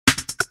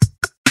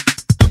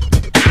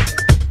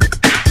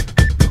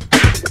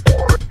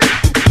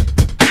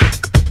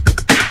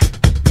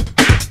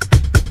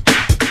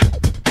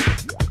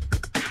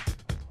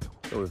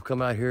I've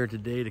come out here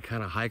today to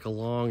kind of hike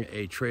along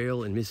a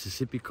trail in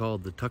Mississippi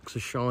called the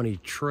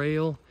Tuxachanie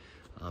Trail.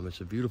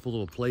 It's a beautiful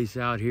little place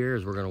out here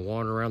as we're going to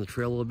wander around the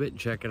trail a little bit and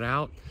check it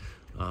out.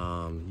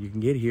 You can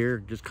get here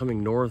just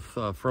coming north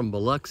from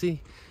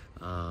Biloxi.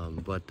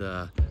 But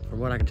from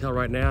what I can tell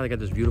right now, they got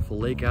this beautiful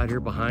lake out here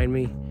behind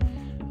me.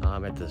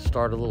 I'm at the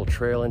start of a little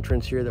trail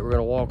entrance here that we're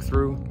going to walk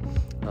through.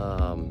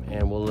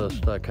 And we'll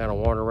just kind of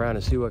wander around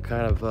and see what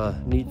kind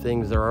of neat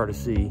things there are to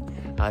see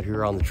out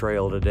here on the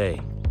trail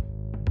today.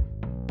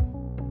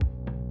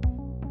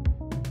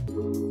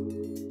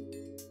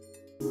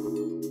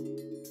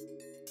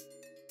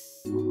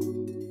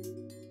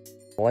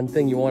 One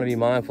thing you want to be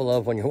mindful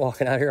of when you're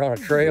walking out here on a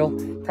trail,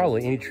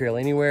 probably any trail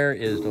anywhere,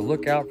 is to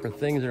look out for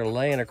things that are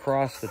laying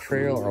across the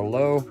trail or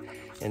low.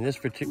 In this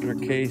particular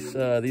case,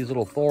 these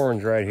little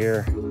thorns right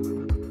here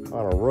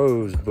on a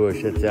rose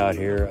bush that's out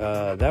here,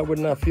 that would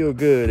not feel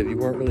good if you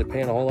weren't really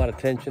paying a whole lot of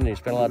attention and you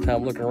spent a lot of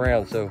time looking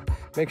around. So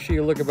make sure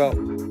you look about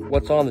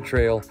what's on the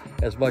trail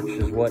as much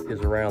as what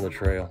is around the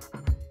trail.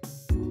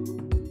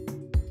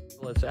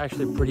 Well, it's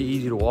actually pretty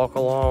easy to walk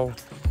along.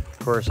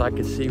 Of course, I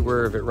could see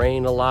where if it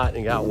rained a lot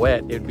and got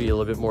wet, it'd be a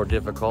little bit more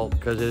difficult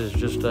because it is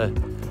just a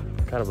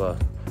kind of a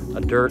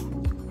dirt,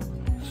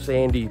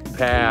 sandy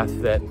path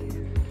that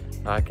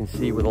I can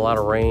see with a lot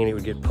of rain, it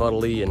would get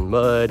puddly and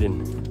mud.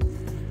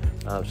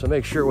 And so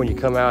make sure when you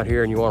come out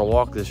here and you want to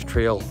walk this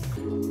trail,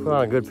 put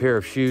on a good pair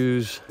of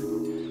shoes.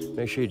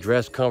 Make sure you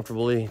dress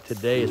comfortably.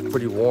 Today is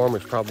pretty warm.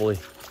 It's probably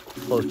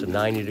close to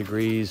 90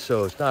 degrees.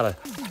 So it's not a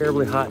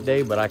terribly hot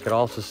day, but I could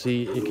also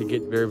see it could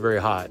get very,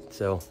 very hot.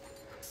 So.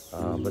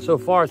 But so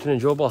far it's an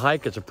enjoyable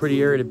hike. It's a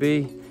pretty area to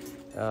be.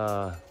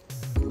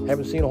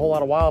 Haven't seen a whole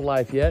lot of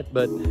wildlife yet,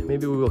 but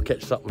maybe we will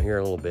catch something here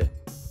in a little bit.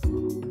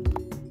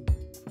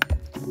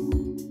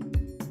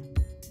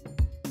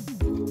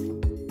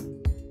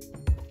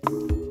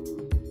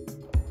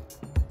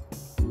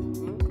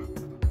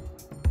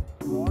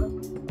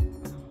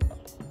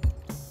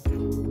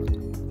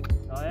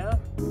 Oh yeah?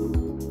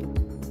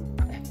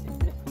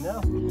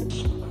 No.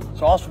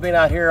 So also being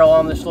out here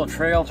along this little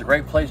trail, it's a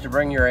great place to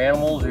bring your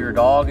animals or your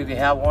dog if you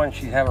have one.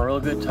 She's having a real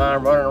good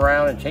time running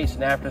around and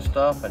chasing after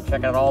stuff and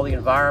checking out all the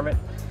environment.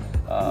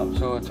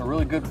 So it's a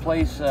really good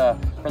place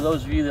for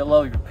those of you that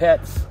love your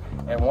pets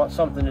and want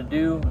something to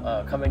do.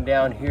 Coming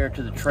down here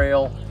to the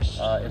trail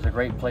is a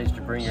great place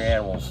to bring your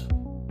animals.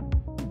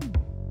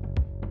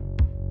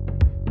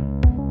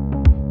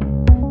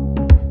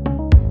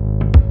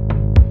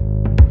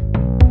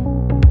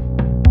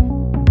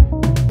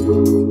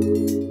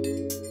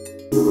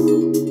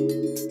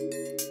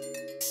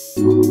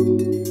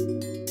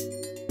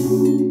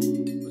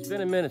 It's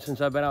been a minute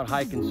since I've been out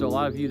hiking, so a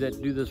lot of you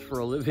that do this for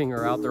a living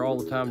or out there all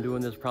the time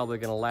doing this probably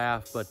gonna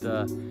laugh, but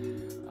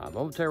I'm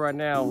gonna tell you right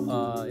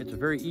now, it's a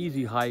very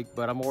easy hike,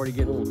 but I'm already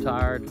getting a little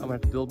tired. I'm gonna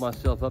have to build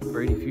myself up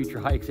for any future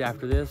hikes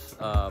after this,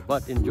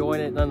 but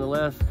enjoying it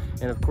nonetheless.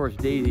 And of course,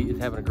 Daisy is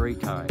having a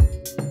great time.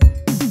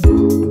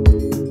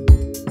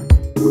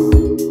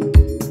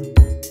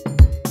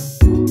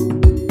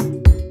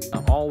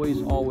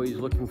 Always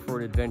looking for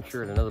an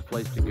adventure and another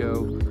place to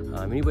go.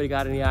 Anybody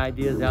got any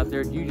ideas out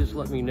there, you just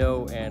let me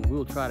know and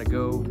we'll try to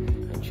go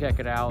and check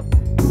it out.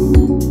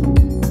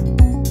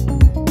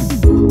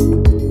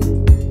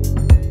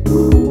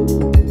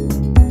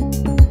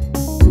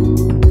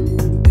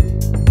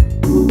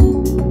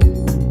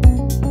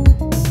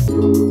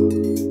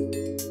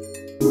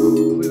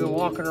 We've been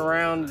walking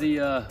around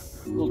the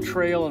little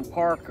trail and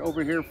park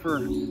over here for a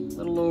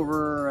little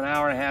over an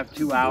hour and a half,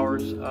 2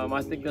 hours.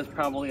 I think that's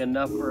probably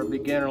enough for a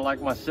beginner like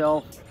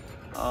myself.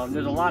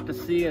 There's a lot to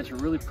see. It's a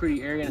really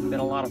pretty area and it's been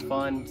a lot of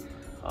fun.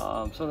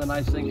 Some of the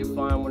nice things you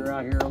find when you're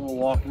out here on little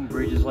walking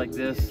bridges like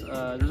this.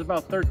 There's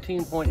about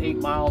 13.8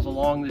 miles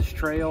along this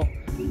trail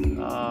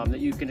that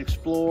you can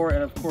explore,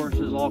 and of course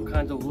there's all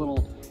kinds of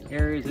little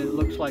areas that it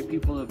looks like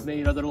people have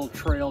made other little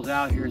trails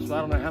out here. So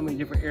I don't know how many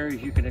different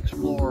areas you can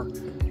explore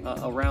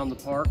around the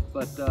park,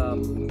 but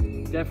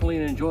definitely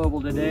an enjoyable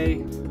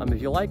day.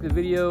 If you like the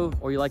video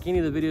or you like any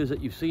of the videos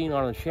that you've seen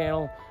on the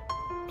channel,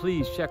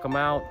 please check them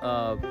out.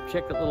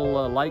 Check that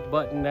little like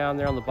button down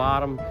there on the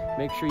bottom.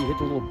 Make sure you hit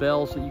the little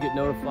bell so you get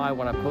notified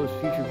when I post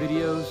future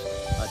videos.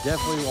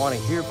 Definitely want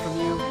to hear from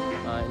you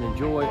and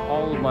enjoy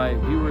all of my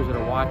viewers that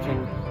are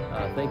watching.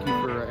 Thank you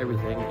for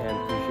everything and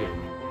appreciate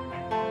it.